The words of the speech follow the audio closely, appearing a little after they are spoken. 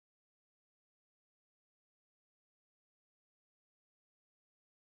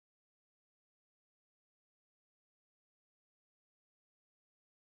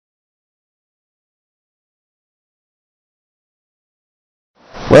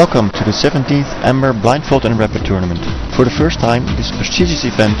Welcome to the 17th Amber Blindfold and Rapid Tournament. For the first time, this prestigious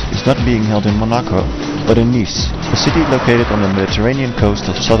event is not being held in Monaco, but in Nice, a city located on the Mediterranean coast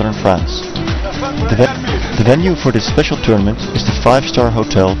of southern France. The venue for this special tournament is the 5-star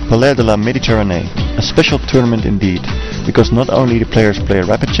hotel Palais de la Méditerranée. A special tournament indeed, because not only the players play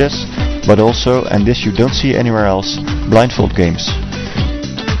rapid chess, but also, and this you don't see anywhere else, blindfold games.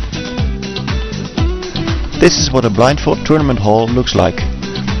 This is what a blindfold tournament hall looks like.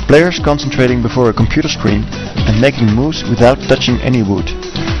 Players concentrating before a computer screen and making moves without touching any wood.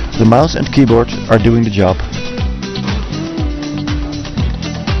 The mouse and keyboard are doing the job.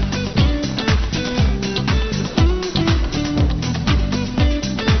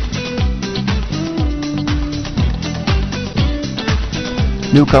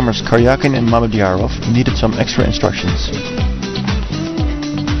 Newcomers Karyakin and Mamedyarov needed some extra instructions.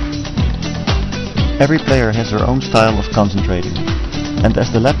 Every player has their own style of concentrating, and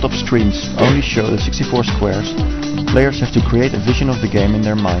as the laptop screens only show the 64 squares, players have to create a vision of the game in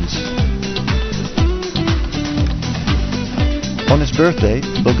their minds. On his birthday,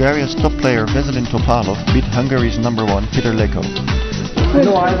 Bulgaria's top player Veselin Topalov beat Hungary's number 1 Peter Leko.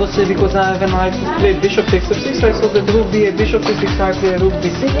 No, I will say because when I played bishop takes f6, I saw that rook b8, bishop c6, I play rook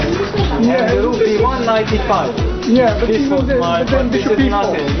b6, and rook b1, knight e5. Yeah, but this was my, then this bishop is e4.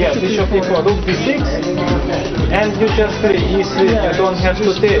 nothing. Yeah, bishop e4, rook b6, and you just play e3. Yeah, you don't have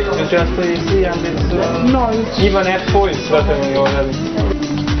to take, you just play e3, and it's even f4 is better when you're having.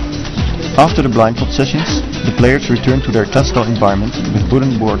 After the blindfold sessions, the players return to their classical environment with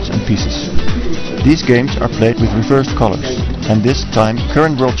wooden boards and pieces. These games are played with reversed colors, and this time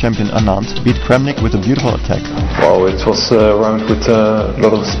current world champion Anand beat Kramnik with a beautiful attack. Wow, it was a round with a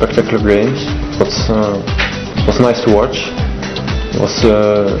lot of spectacular games. It was nice to watch. It was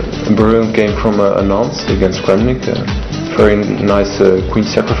a brilliant game from Anand against Kramnik. Very nice queen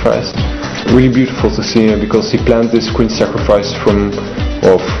sacrifice. Really beautiful to see because he planned this queen sacrifice from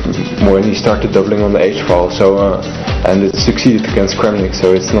when he started doubling on the h-file, and it succeeded against Kramnik,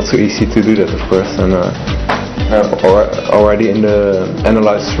 so it's not so easy to do that, of course. And already in the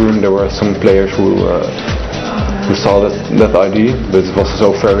analysis room there were some players who saw that idea, but it was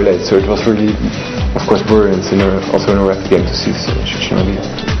so very late, so it was really, of course, brilliant also in a rapid game to see such an idea.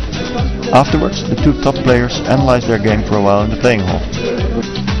 Afterwards, the two top players analyzed their game for a while in the playing hall.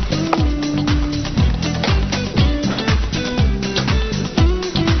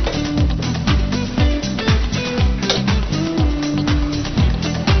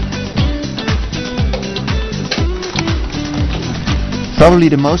 Probably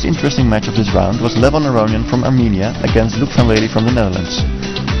the most interesting match of this round was Levon Aronian from Armenia against Luc van Lely from the Netherlands.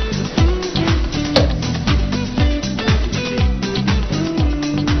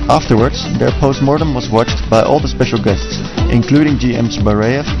 Afterwards, their post-mortem was watched by all the special guests, including GMs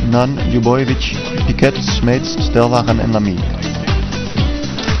Bareyev, Nunn, Ljubojevic, Piquet, Smeets, Stelwagen and Lamy.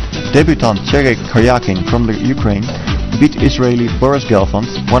 Debutant Sergei Karyakin from the Ukraine beat Israeli Boris Gelfand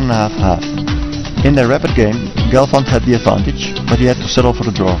 1.5-half. In their rapid game, Gelfand had the advantage, but he had to settle for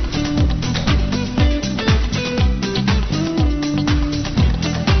the draw.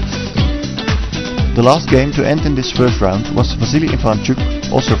 The last game to end in this first round was Vasily Ivanchuk,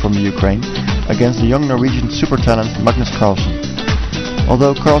 also from the Ukraine, against the young Norwegian super talent Magnus Carlsen.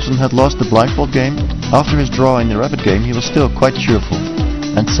 Although Carlsen had lost the blindfold game, after his draw in the rapid game he was still quite cheerful,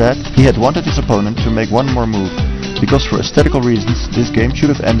 and said he had wanted his opponent to make one more move, because for aesthetical reasons this game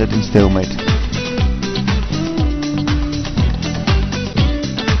should have ended in stalemate.